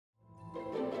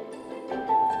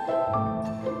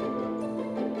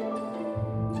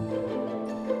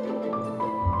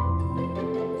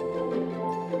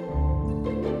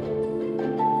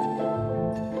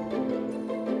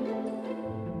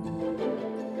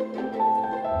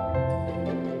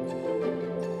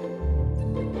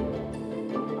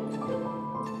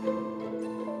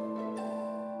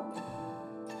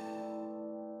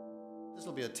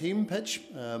team pitch.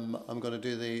 I'm going to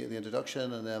do the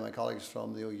introduction, and then my colleagues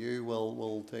from the OU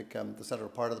will take the central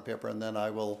part of the paper, and then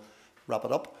I will wrap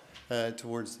it up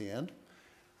towards the end.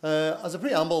 As a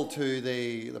preamble to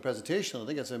the presentation, I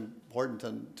think it's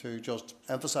important to just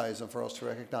emphasize and for us to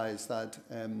recognize that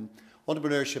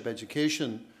entrepreneurship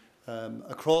education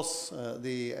across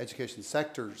the education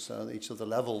sectors, each of the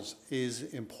levels,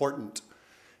 is important.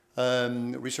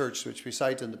 Research which we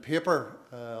cite in the paper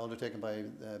undertaken by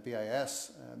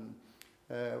BIS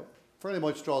fairly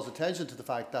much draws attention to the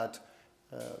fact that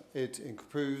it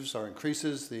improves or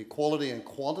increases the quality and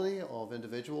quantity of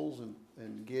individuals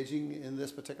engaging in this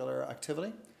particular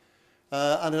activity.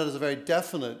 And it has a very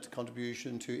definite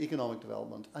contribution to economic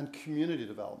development and community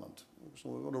development. So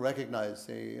we want to recognize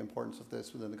the importance of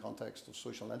this within the context of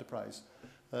social enterprise.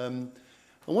 And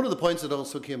one of the points that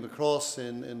also came across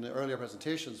in the earlier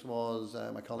presentations was,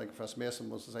 my colleague Professor Mason,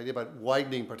 was this idea about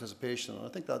widening participation. And I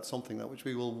think that's something which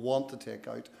we will want to take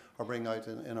out or bring out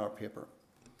in our paper.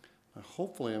 Now,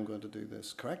 hopefully I'm going to do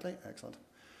this correctly. Excellent.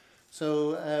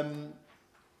 So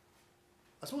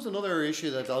I suppose another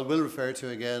issue that I will refer to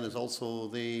again is also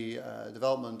the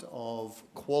development of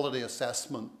quality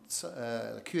assessments.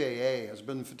 QAA has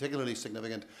been particularly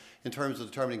significant in terms of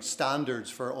determining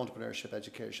standards for entrepreneurship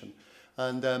education.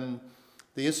 And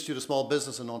the Institute of Small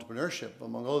Business and Entrepreneurship,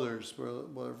 among others,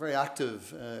 were very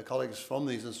active, colleagues from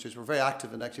these institutes were very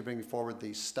active in actually bringing forward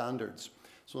these standards.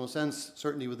 So in a sense,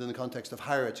 certainly within the context of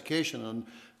higher education, and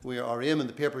our aim in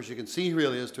the paper, as you can see,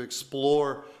 really is to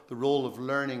explore the role of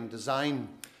learning, design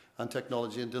and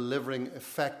technology in delivering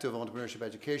effective entrepreneurship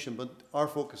education, but our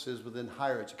focus is within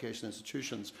higher education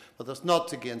institutions. But that's not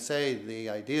to gainsay the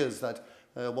ideas that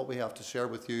what we have to share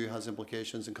with you has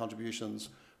implications and contributions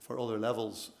for other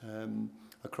levels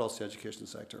across the education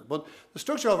sector. But the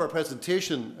structure of our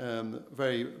presentation,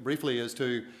 very briefly, is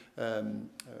to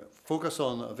focus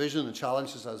on a vision and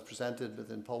challenges as presented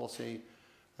within policy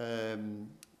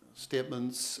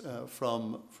statements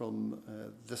from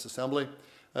this assembly.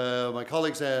 My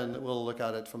colleagues then will look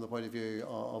at it from the point of view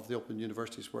of the Open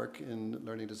University's work in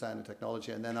learning, design and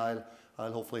technology, and then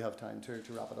I'll hopefully have time to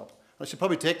wrap it up. I should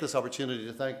probably take this opportunity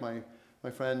to thank my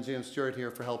friend James Stewart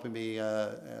here for helping me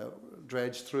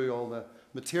dredge through all the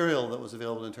material that was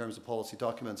available in terms of policy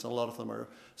documents, and a lot of them are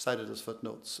cited as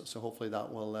footnotes, so hopefully that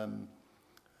will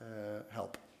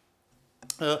help.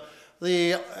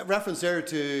 The reference there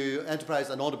to enterprise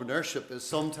and entrepreneurship is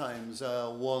sometimes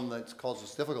one that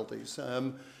causes difficulties.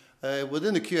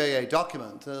 Within the QAA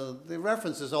document, the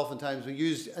reference is oftentimes we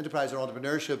use enterprise or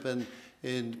entrepreneurship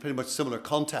in pretty much similar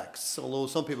contexts, although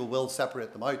some people will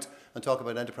separate them out and talk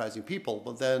about enterprising people,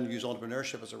 but then use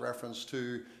entrepreneurship as a reference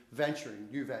to venturing,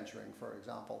 new venturing, for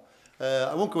example.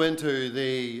 I won't go into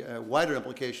the wider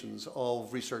implications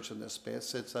of research in this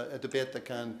space. It's a debate that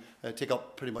can take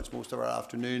up pretty much most of our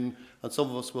afternoon, and some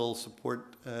of us will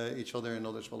support each other and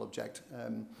others will object.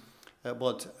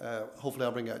 But hopefully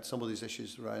I'll bring out some of these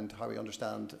issues around how we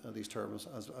understand these terms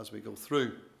as we go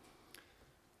through.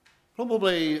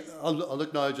 Probably, I'll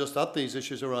look now just at these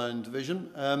issues around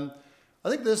vision. I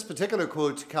think this particular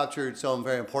quote captured some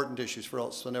very important issues for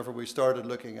us whenever we started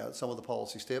looking at some of the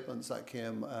policy statements that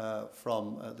came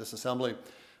from this assembly.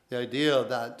 The idea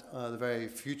that the very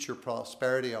future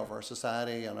prosperity of our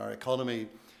society and our economy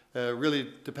really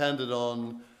depended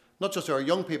on not just our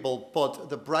young people, but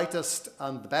the brightest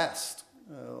and the best,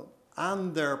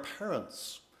 and their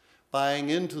parents buying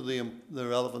into the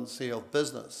relevancy of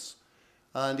business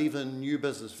and even new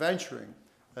business venturing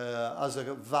as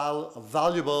a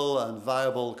valuable and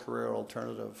viable career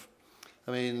alternative.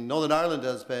 I mean, Northern Ireland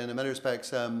has been, in many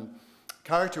respects,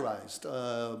 characterised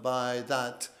by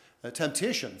that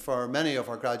temptation for many of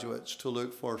our graduates to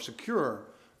look for secure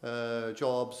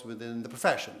jobs within the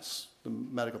professions, the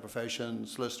medical profession,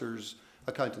 solicitors,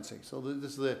 accountancy. So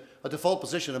this is a default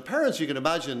position. And parents, you can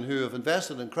imagine, who have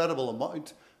invested an incredible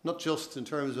amount, not just in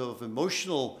terms of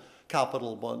emotional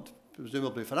capital, but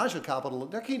presumably financial capital,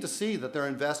 they're keen to see that their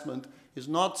investment is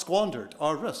not squandered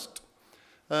or risked.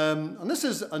 And this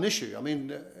is an issue. I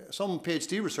mean, some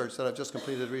PhD research that I've just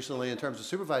completed recently in terms of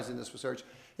supervising this research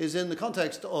is in the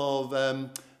context of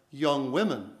young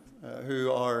women who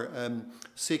are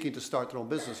seeking to start their own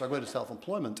business or going to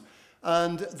self-employment.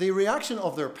 And the reaction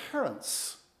of their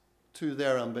parents to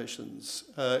their ambitions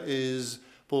is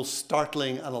both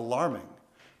startling and alarming.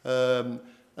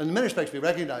 And in many respects we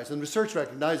recognise, and research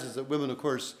recognises that women, of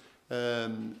course,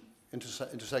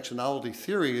 intersectionality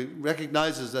theory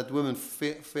recognises that women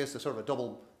face a sort of a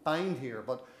double bind here,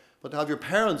 but to have your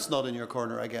parents not in your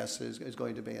corner, I guess, is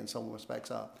going to be in some respects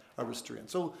a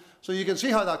restraint. So you can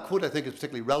see how that quote, I think, is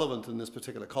particularly relevant in this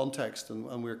particular context,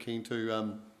 and we're keen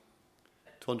to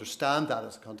to understand that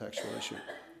as a contextual issue.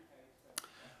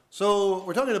 So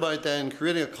we're talking about then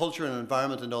creating a culture and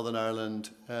environment in Northern Ireland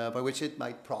by which it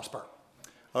might prosper,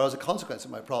 or as a consequence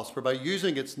it might prosper by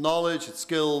using its knowledge, its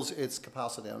skills, its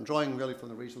capacity. I'm drawing really from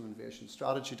the Regional Innovation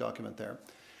Strategy document there.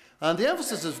 And the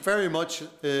emphasis is very much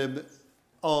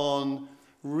on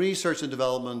research and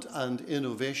development and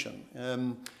innovation.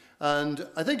 And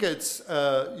I think it's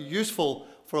useful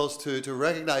for us to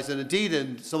recognise, and indeed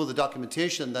in some of the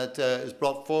documentation that is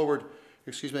brought forward,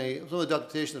 some of the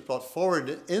documentation that's brought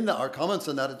forward in our comments,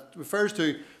 and that it refers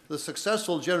to the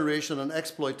successful generation and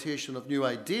exploitation of new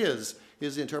ideas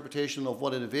is the interpretation of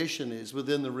what innovation is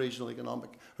within the regional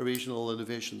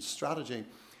innovation strategy.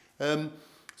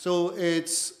 So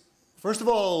it's, first of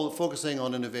all, focusing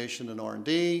on innovation and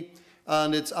R&D,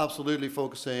 and it's absolutely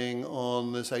focusing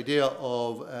on this idea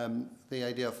of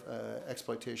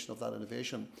exploitation of that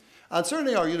innovation. And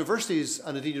certainly our universities,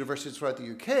 and indeed universities throughout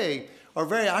the UK, are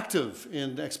very active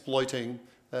in exploiting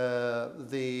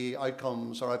the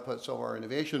outcomes or outputs of our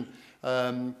innovation.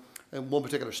 And one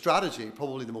particular strategy,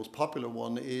 probably the most popular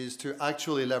one, is to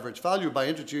actually leverage value by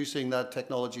introducing that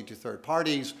technology to third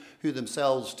parties who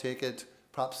themselves take it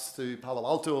perhaps to Palo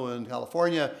Alto in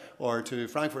California or to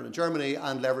Frankfurt in Germany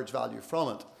and leverage value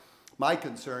from it. My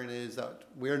concern is that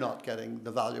we're not getting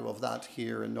the value of that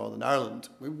here in Northern Ireland.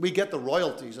 We get the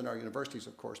royalties in our universities,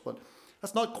 of course, but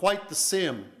that's not quite the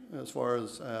same as far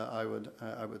as I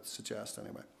would suggest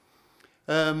anyway.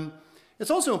 It's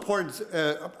also important,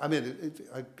 a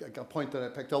point that I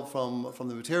picked up from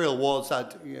the material was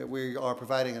that we are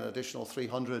providing an additional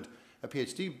 300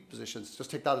 PhD positions. Just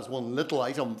take that as one little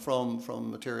item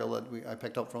from material that I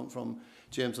picked up from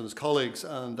James and his colleagues,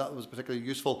 and that was particularly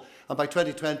useful. And by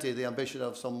 2020, the ambition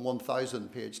of some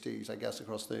 1,000 PhDs, I guess,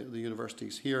 across the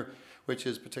universities here, which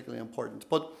is particularly important.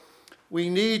 But we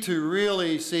need to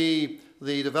really see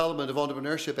the development of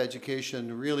entrepreneurship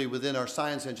education really within our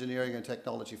science, engineering, and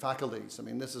technology faculties. I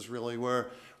mean, this is really where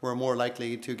we're more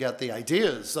likely to get the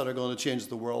ideas that are going to change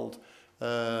the world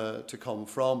to come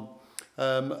from.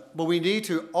 But we need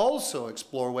to also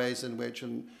explore ways in which,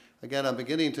 and again, I'm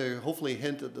beginning to hopefully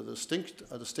hint at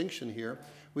a distinction here,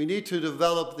 we need to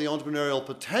develop the entrepreneurial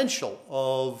potential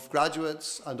of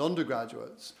graduates and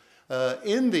undergraduates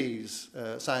in these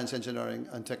science, engineering,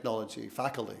 and technology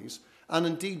faculties, and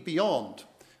indeed beyond,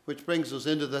 which brings us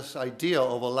into this idea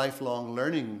of a lifelong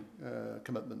learning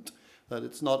commitment, that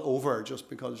it's not over just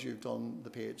because you've done the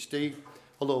PhD.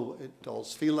 Although it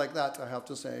does feel like that, I have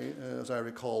to say, as I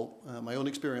recall my own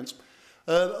experience.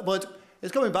 But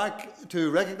it's coming back to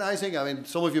recognizing, I mean,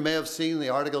 some of you may have seen the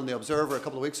article in The Observer a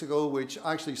couple of weeks ago, which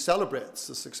actually celebrates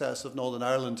the success of Northern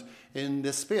Ireland in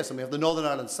this space. And we have the Northern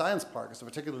Ireland Science Park. It's a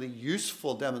particularly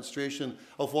useful demonstration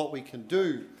of what we can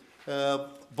do.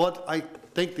 But I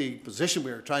think the position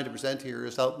we're trying to present here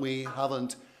is that we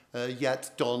haven't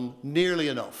yet done nearly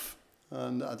enough.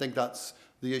 And I think that's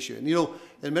the issue. And you know,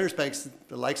 in many respects,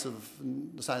 the likes of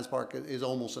the Science Park is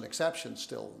almost an exception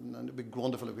still. And it would be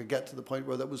wonderful if we get to the point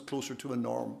where that was closer to a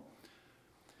norm.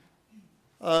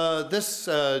 This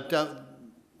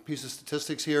piece of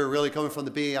statistics here, really coming from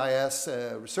the BEIS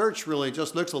research, really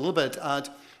just looks a little bit at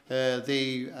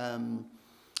the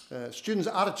students'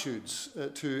 attitudes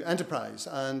to enterprise.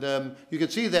 And you can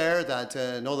see there that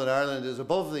Northern Ireland is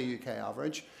above the UK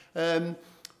average.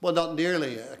 Well, not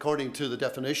nearly. According to the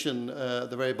definition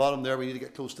at the very bottom there, we need to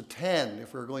get close to 10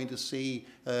 if we're going to see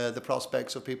the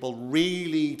prospects of people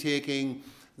really taking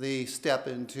the step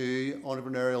into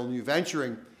entrepreneurial new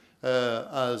venturing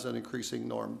as an increasing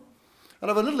norm.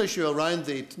 And I have a little issue around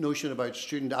the notion about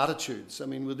student attitudes. I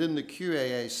mean, within the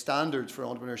QAA standards for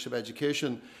entrepreneurship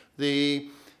education,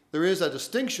 there is a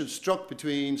distinction struck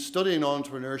between studying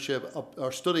entrepreneurship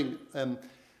or studying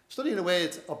in a way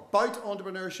it's about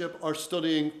entrepreneurship or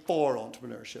studying for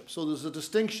entrepreneurship. So there's a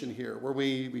distinction here where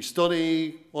we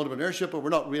study entrepreneurship, but we're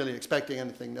not really expecting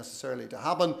anything necessarily to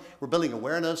happen. We're building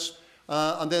awareness.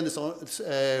 And then it's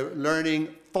learning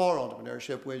for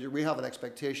entrepreneurship, where we have an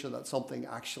expectation that something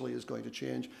actually is going to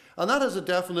change. And that has a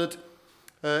definite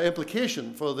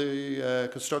implication for the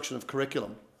construction of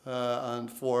curriculum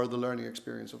and for the learning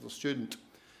experience of the student.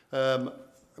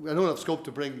 I don't have scope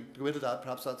to go into that.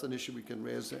 Perhaps that's an issue we can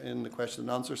raise in the question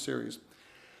and answer series.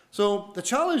 So the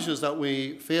challenges that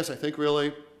we face, I think,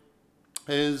 really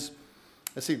is,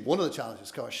 I see one of the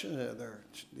challenges, gosh,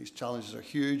 these challenges are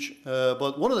huge,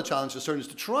 but one of the challenges certainly is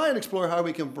to try and explore how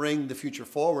we can bring the future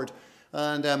forward.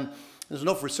 And there's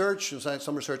enough research,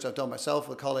 some research I've done myself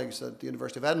with colleagues at the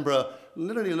University of Edinburgh,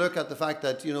 literally look at the fact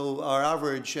that, you know, our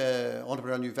average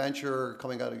entrepreneurial new venture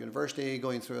coming out of university,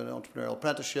 going through an entrepreneurial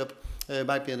apprenticeship,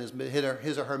 might be in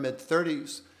his or her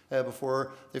mid-30s.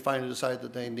 before they finally decide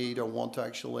that they need or want to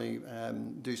actually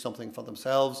do something for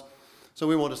themselves. So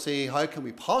we want to see how can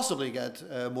we possibly get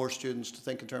more students to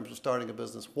think in terms of starting a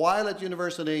business while at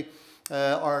university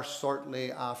or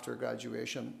certainly after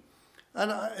graduation.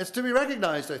 And it's to be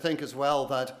recognised, I think, as well,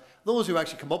 that those who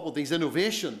actually come up with these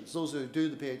innovations, those who do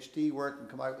the PhD work and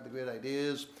come out with the great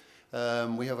ideas,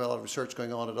 we have a lot of research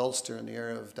going on at Ulster in the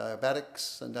area of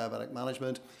diabetics and diabetic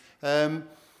management.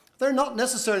 They're not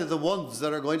necessarily the ones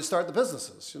that are going to start the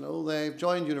businesses. You know, they've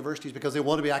joined universities because they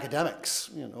want to be academics,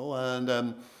 you know,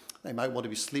 and they might want to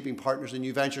be sleeping partners in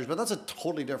new ventures, but that's a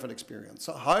totally different experience.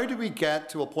 So how do we get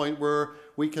to a point where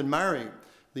we can marry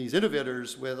these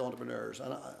innovators with entrepreneurs?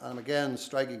 And I'm again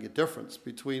striking a difference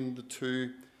between the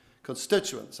two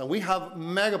constituents. And we have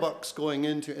megabucks going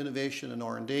into innovation and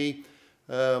R&D.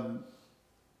 What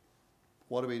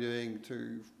are we doing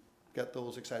to get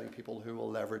those exciting people who will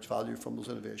leverage value from those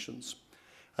innovations?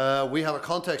 We have a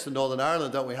context in Northern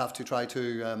Ireland that we have to try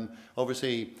to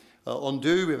obviously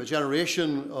undo. We have a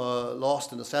generation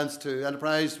lost in a sense to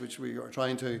enterprise, which we are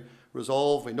trying to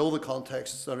resolve. We know the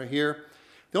contexts that are here.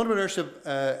 The entrepreneurship,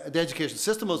 the education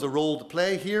system has a role to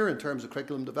play here in terms of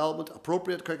curriculum development,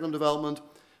 appropriate curriculum development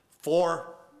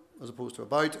for, as opposed to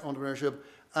about, entrepreneurship.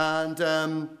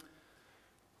 And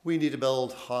we need to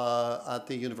build at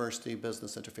the university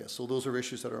business interface. So those are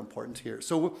issues that are important here.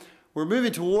 So we're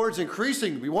moving towards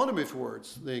increasing, we want to move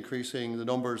towards increasing the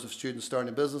numbers of students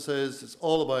starting businesses. It's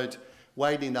all about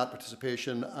widening that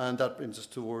participation, and that brings us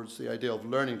towards the idea of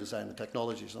learning design and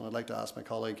technologies. And I'd like to ask my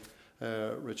colleague,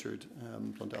 Richard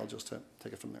Blundel, just to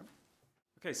take it from there.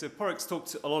 Okay, so Pauric's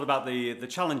talked a lot about the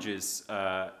challenges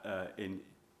in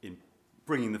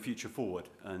bringing the future forward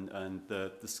and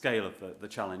the scale of the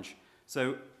challenge.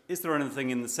 So is there anything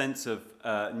in the sense of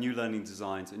new learning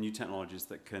designs and new technologies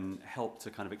that can help to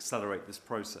kind of accelerate this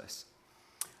process?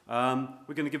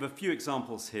 We're going to give a few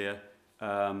examples here,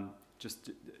 just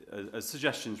as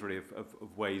suggestions really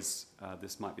of ways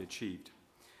this might be achieved.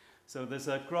 So there's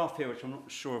a graph here which I'm not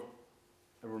sure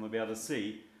everyone will be able to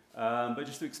see, but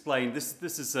just to explain, this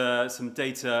is some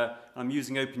data. I'm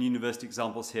using Open University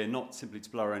examples here, not simply to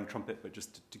blow our own trumpet, but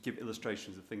just to give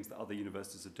illustrations of things that other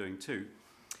universities are doing too.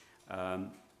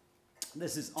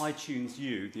 This is iTunes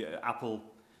U, the Apple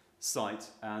site,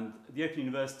 and the Open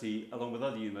University, along with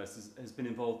other universities, has been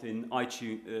involved in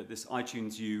this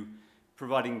iTunes U,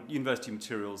 providing university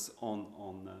materials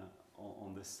on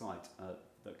this site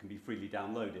that can be freely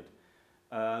downloaded.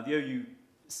 The OU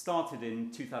started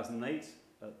in 2008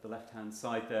 at the left-hand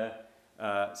side there,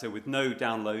 so with no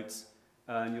downloads,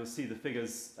 and you'll see the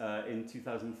figures in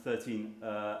 2013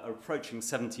 are approaching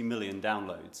 70 million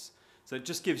downloads. So it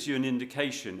just gives you an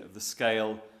indication of the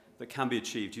scale that can be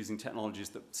achieved using technologies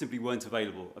that simply weren't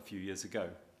available a few years ago.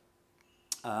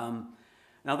 Now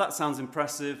that sounds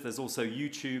impressive. There's also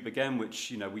YouTube, again,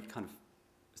 which we kind of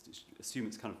assume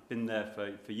it's kind of been there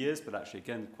for years, but actually,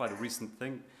 again, quite a recent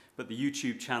thing. But the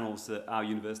YouTube channels that our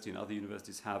university and other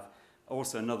universities have are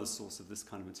also another source of this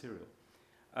kind of material.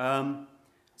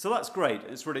 So that's great.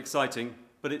 It's really exciting,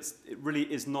 but it really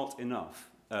is not enough.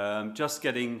 Just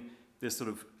getting this sort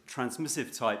of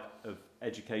transmissive type of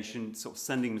education, sort of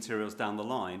sending materials down the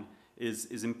line, is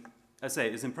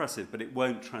impressive, but it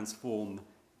won't transform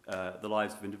the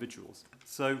lives of individuals.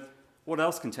 So what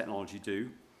else can technology do?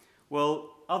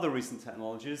 Well, other recent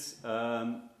technologies,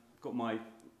 got my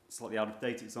slightly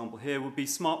out-of-date example here, would be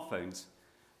smartphones.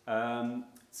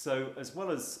 So as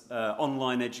well as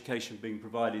online education being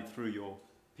provided through your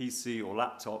PC or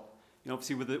laptop,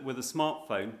 obviously with a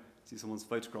smartphone, I see someone's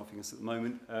photographing us at the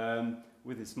moment,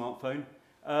 with his smartphone,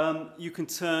 you can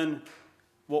turn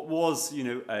what was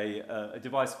a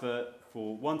device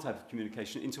for one type of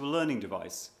communication into a learning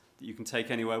device that you can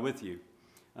take anywhere with you.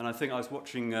 And I think I was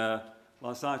watching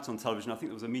last night on television, I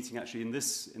think there was a meeting actually in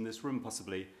this room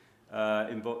possibly,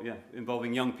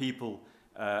 involving young people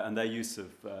and their use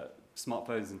of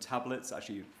smartphones and tablets,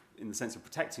 actually in the sense of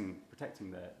protecting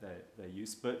their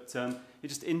use. But it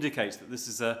just indicates that this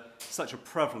is such a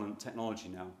prevalent technology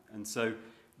now. And so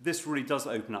this really does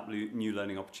open up new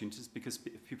learning opportunities, because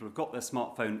if people have got their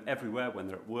smartphone everywhere, when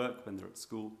they're at work, when they're at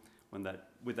school, when they're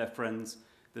with their friends,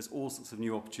 there's all sorts of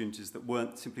new opportunities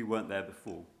that simply weren't there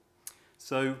before.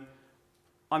 So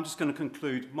I'm just going to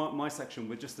conclude my section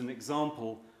with just an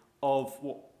example of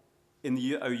what in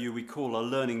the OU we call a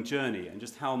learning journey, and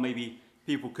just how maybe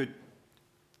people could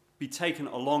be taken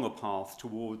along a path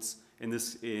towards, in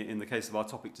the case of our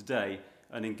topic today,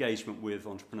 an engagement with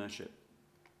entrepreneurship.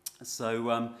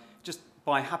 So just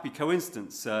by happy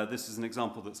coincidence, this is an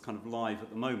example that's kind of live at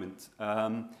the moment.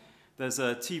 There's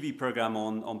a TV program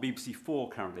on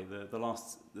BBC4 currently.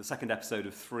 The second episode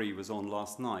of 3 was on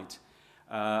last night.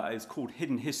 It's called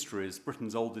Hidden Histories,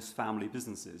 Britain's Oldest Family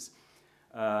Businesses.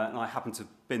 And I happen to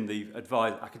have been the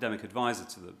academic advisor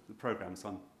to the program, so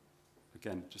I'm,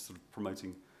 again, just sort of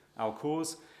promoting our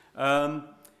cause.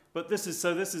 But this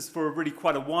is for a really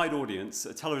quite a wide audience,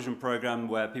 a television program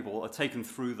where people are taken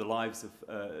through the lives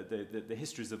of the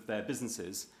histories of their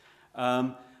businesses.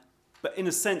 But in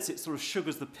a sense, it sort of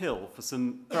sugars the pill for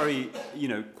some very,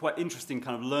 quite interesting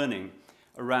kind of learning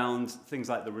around things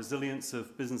like the resilience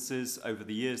of businesses over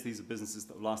the years. These are businesses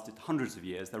that have lasted hundreds of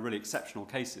years. They're really exceptional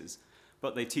cases,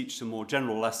 but they teach some more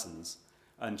general lessons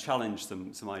and challenge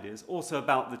some ideas. Also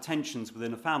about the tensions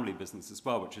within a family business as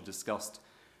well, which are discussed.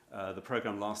 The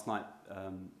program last night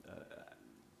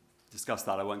discussed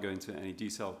that. I won't go into any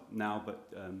detail now,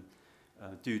 but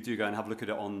do go and have a look at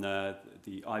it on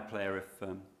the iPlayer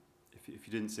if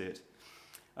you didn't see it.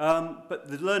 But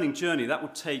the learning journey, that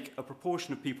would take a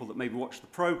proportion of people that maybe watch the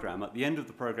program. At the end of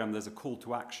the program, there's a call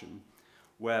to action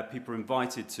where people are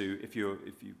invited to, if you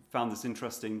found this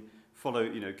interesting, follow,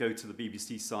 go to the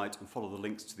BBC site and follow the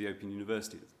links to the Open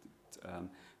University.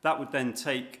 That would then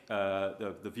take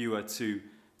the viewer to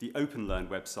the OpenLearn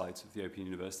website of the Open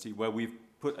University, where we've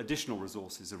put additional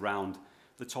resources around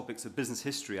the topics of business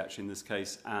history, actually in this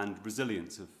case, and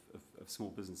resilience of small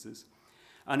businesses.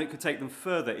 And it could take them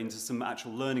further into some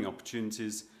actual learning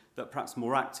opportunities that are perhaps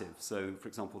more active. So, for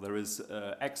example, there is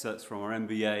excerpts from our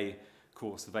MBA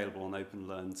course available on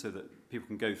OpenLearn so that people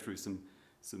can go through some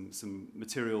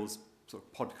materials, sort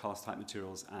of podcast type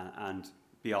materials, and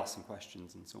be asked some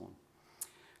questions and so on.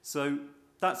 So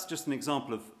that's just an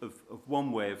example of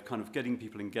one way of kind of getting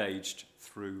people engaged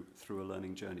through a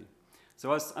learning journey.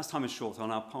 So as time is short, I'll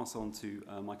now pass on to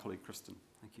my colleague Kristen.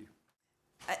 Thank you.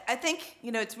 I think,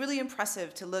 it's really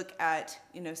impressive to look at,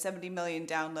 70 million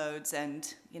downloads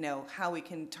and, how we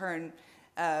can turn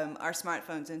our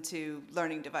smartphones into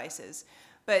learning devices.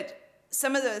 But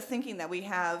some of the thinking that we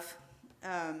have,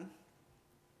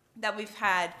 that we've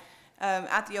had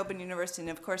at the Open University, and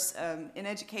of course in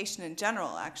education in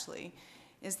general, actually,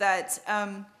 is that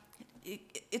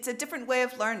it's a different way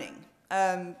of learning.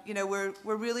 We're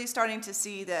really starting to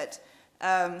see that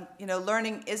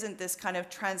learning isn't this kind of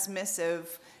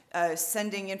transmissive,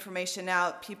 sending information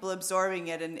out, people absorbing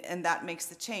it, and that makes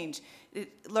the change.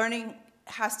 Learning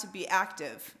has to be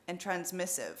active and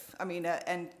transmissive,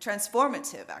 and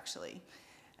transformative, actually.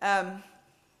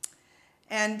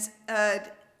 In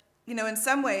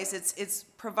some ways, it's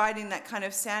providing that kind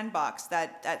of sandbox,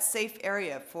 that safe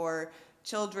area for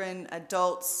children,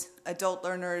 adults, adult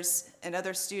learners, and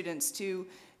other students to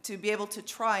be able to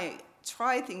try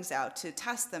things out, to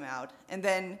test them out, and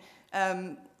then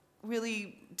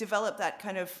really develop that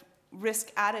kind of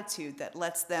risk attitude that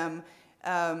lets them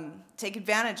take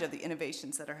advantage of the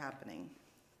innovations that are happening.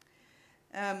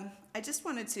 I just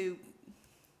wanted to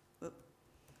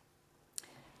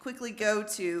quickly go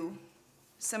to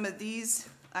some of these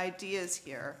ideas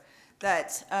here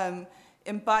that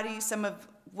embody some of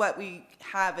what we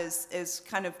have as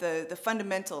kind of the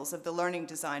fundamentals of the learning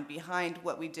design behind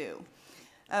what we do.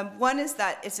 One is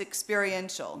that it's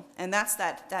experiential, and that's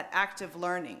that active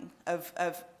learning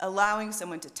of allowing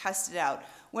someone to test it out,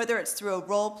 whether it's through a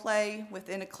role play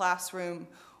within a classroom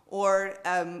or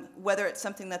whether it's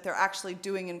something that they're actually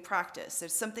doing in practice.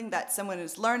 It's something that someone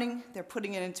is learning, they're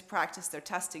putting it into practice, they're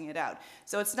testing it out.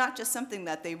 So it's not just something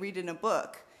that they read in a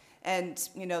book and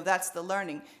that's the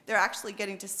learning. They're actually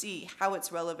getting to see how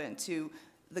it's relevant to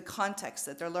the context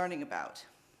that they're learning about.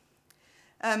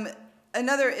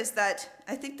 Another is that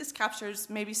I think this captures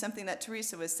maybe something that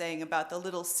Teresa was saying about the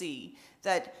little c,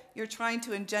 that you're trying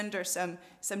to engender some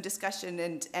discussion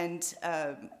and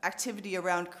activity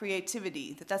around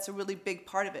creativity, that's a really big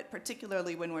part of it,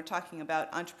 particularly when we're talking about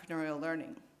entrepreneurial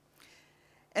learning.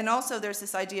 And also there's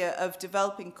this idea of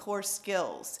developing core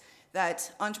skills,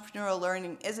 that entrepreneurial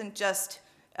learning isn't just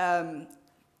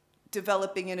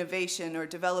developing innovation or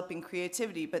developing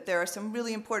creativity, but there are some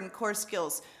really important core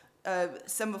skills.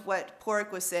 Some of what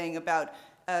Pauric was saying about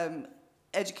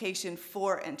education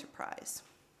for enterprise.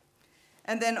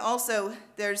 And then also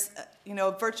there's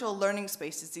virtual learning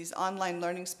spaces, these online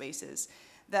learning spaces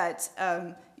that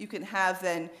you can have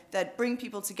then that bring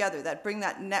people together, that bring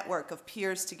that network of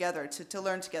peers together to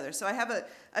learn together. So I have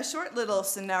a short little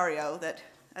scenario that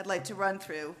I'd like to run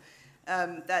through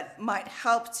that might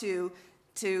help to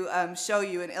show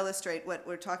you and illustrate what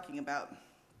we're talking about.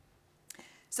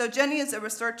 So Jenny is a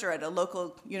researcher at a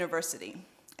local university,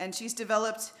 and she's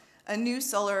developed a new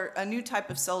type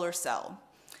of solar cell.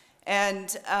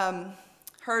 And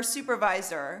her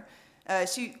supervisor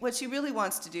What she really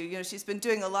wants to do, she's been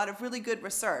doing a lot of really good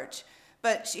research,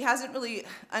 but she hasn't really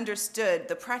understood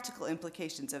the practical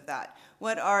implications of that.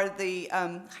 What are the,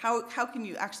 how can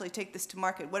you actually take this to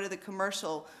market? What are the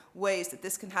commercial ways that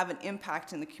this can have an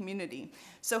impact in the community?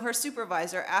 So her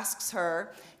supervisor asks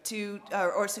her to,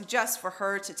 or suggests for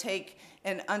her to take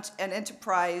an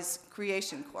enterprise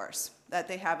creation course that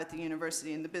they have at the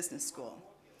university in the business school.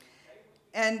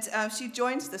 And she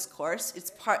joins this course.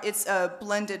 It's a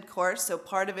blended course, so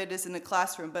part of it is in the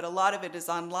classroom, but a lot of it is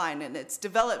online, and it's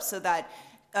developed so that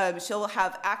she'll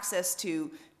have access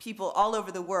to people all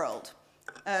over the world.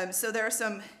 So there are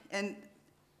some, and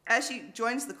as she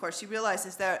joins the course, she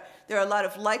realizes that there are a lot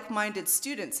of like-minded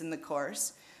students in the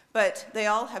course, but they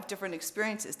all have different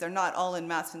experiences. They're not all in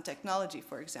maths and technology,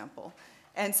 for example.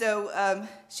 And so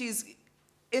she's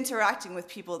interacting with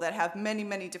people that have many,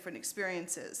 many different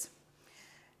experiences.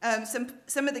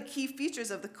 Some of the key features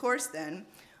of the course then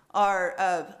are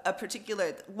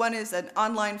one is an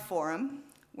online forum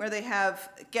where they have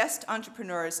guest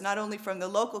entrepreneurs, not only from the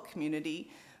local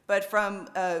community, but from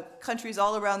countries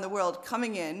all around the world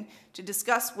coming in to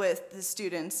discuss with the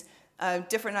students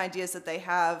different ideas that they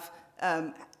have,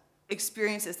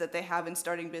 experiences that they have in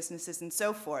starting businesses and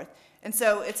so forth. And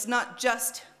so it's not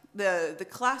just the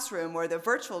classroom or the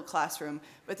virtual classroom,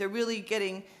 but they're really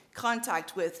getting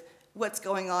contact with what's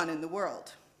going on in the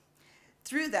world.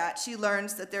 Through that, she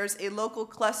learns that there's a local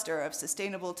cluster of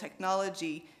sustainable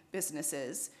technology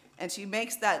businesses, and she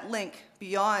makes that link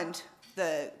beyond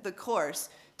the course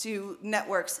to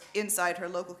networks inside her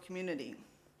local community.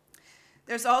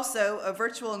 There's also a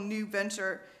virtual new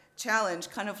venture challenge,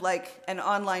 kind of like an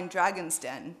online Dragon's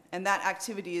Den, and that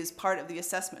activity is part of the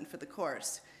assessment for the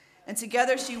course. And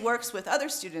together she works with other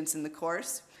students in the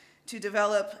course to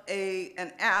develop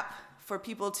an app for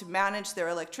people to manage their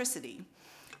electricity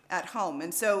at home.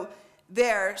 And so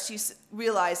there she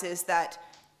realizes that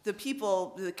the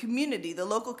people, the community, the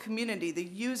local community, the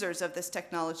users of this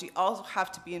technology all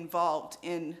have to be involved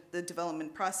in the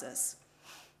development process.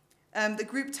 The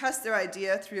group tests their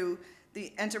idea through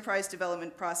the enterprise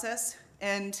development process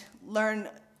and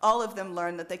all of them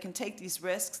learn that they can take these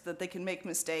risks, that they can make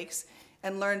mistakes,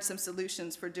 and learn some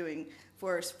solutions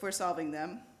for solving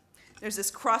them. There's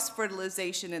this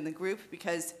cross-fertilization in the group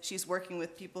because she's working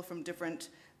with people from different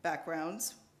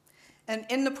backgrounds. And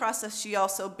in the process, she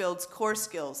also builds core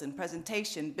skills in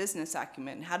presentation, business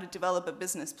acumen, how to develop a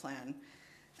business plan,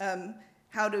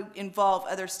 how to involve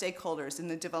other stakeholders in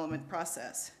the development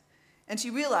process. And she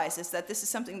realizes that this is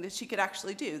something that she could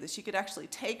actually do, that she could actually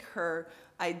take her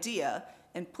idea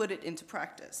and put it into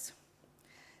practice.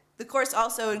 The course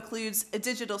also includes a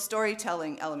digital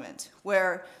storytelling element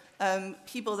where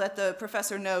people that the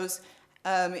professor knows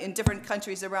in different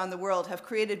countries around the world have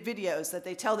created videos that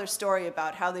they tell their story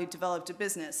about how they developed a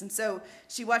business. And so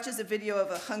she watches a video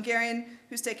of a Hungarian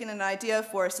who's taken an idea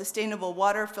for a sustainable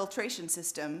water filtration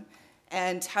system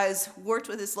and has worked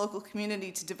with his local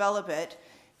community to develop it.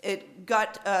 It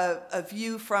got a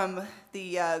view from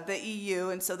the EU,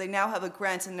 and so they now have a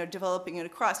grant and they're developing it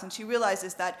across. And she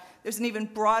realizes that there's an even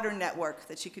broader network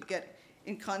that she could get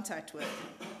in contact with.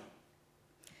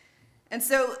 And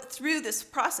so through this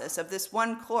process of this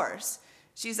one course,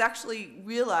 she's actually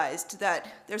realized that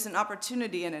there's an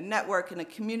opportunity and a network and a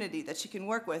community that she can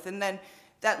work with, and then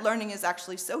that learning is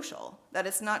actually social, that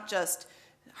it's not just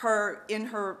her in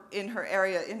her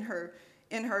area,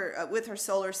 with her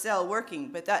solar cell working,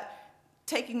 but that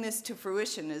taking this to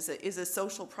fruition is a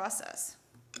social process.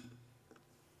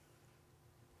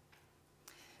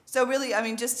 So really, I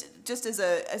mean, just as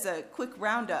a quick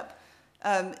roundup,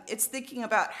 it's thinking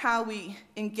about how we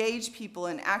engage people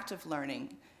in active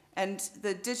learning. And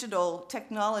the digital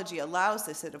technology allows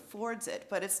this, it affords it,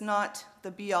 but it's not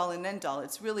the be-all and end-all.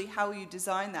 It's really how you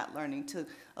design that learning to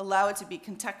allow it to be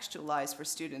contextualized for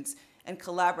students and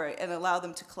collaborate and allow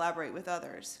them to collaborate with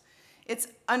others. It's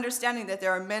understanding that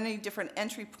there are many different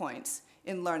entry points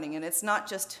in learning, and it's not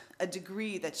just a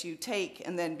degree that you take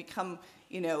and then become,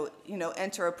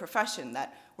 enter a profession,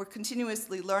 that we're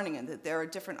continuously learning and that there are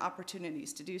different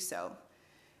opportunities to do so.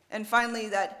 And finally,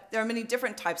 that there are many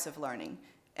different types of learning,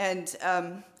 and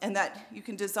that you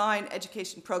can design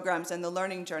education programs and the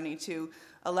learning journey to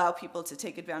allow people to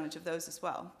take advantage of those as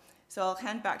well. So I'll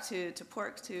hand back to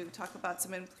Pauric to talk about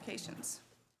some implications.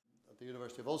 At the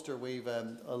University of Ulster, we've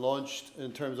launched,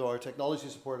 in terms of our technology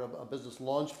support, a business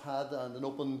launch pad and an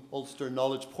open Ulster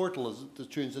knowledge portal as it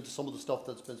tunes into some of the stuff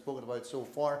that's been spoken about so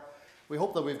far. We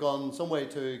hope that we've gone some way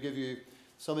to give you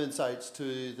some insights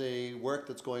to the work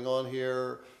that's going on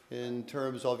here, in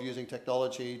terms of using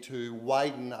technology to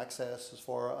widen access as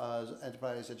far as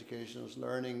enterprise education as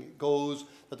learning goes,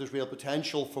 that there's real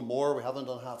potential for more. We haven't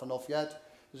done half enough yet.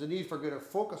 There's a need for greater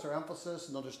focus or emphasis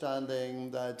and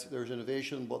understanding that there's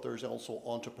innovation, but there's also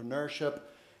entrepreneurship,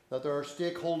 that there are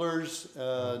stakeholders,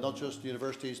 not just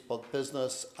universities, but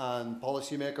business and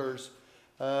policymakers,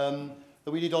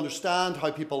 that we need to understand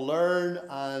how people learn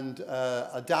and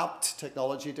adapt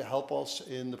technology to help us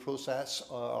in the process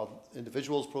of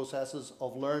individuals' processes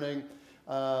of learning.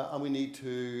 And we need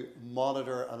to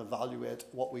monitor and evaluate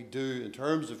what we do in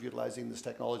terms of utilizing this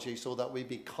technology so that we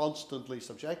be constantly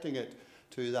subjecting it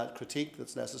to that critique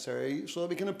that's necessary so that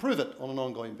we can improve it on an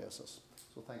ongoing basis.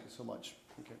 So thank you so much.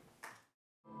 Thank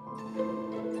you.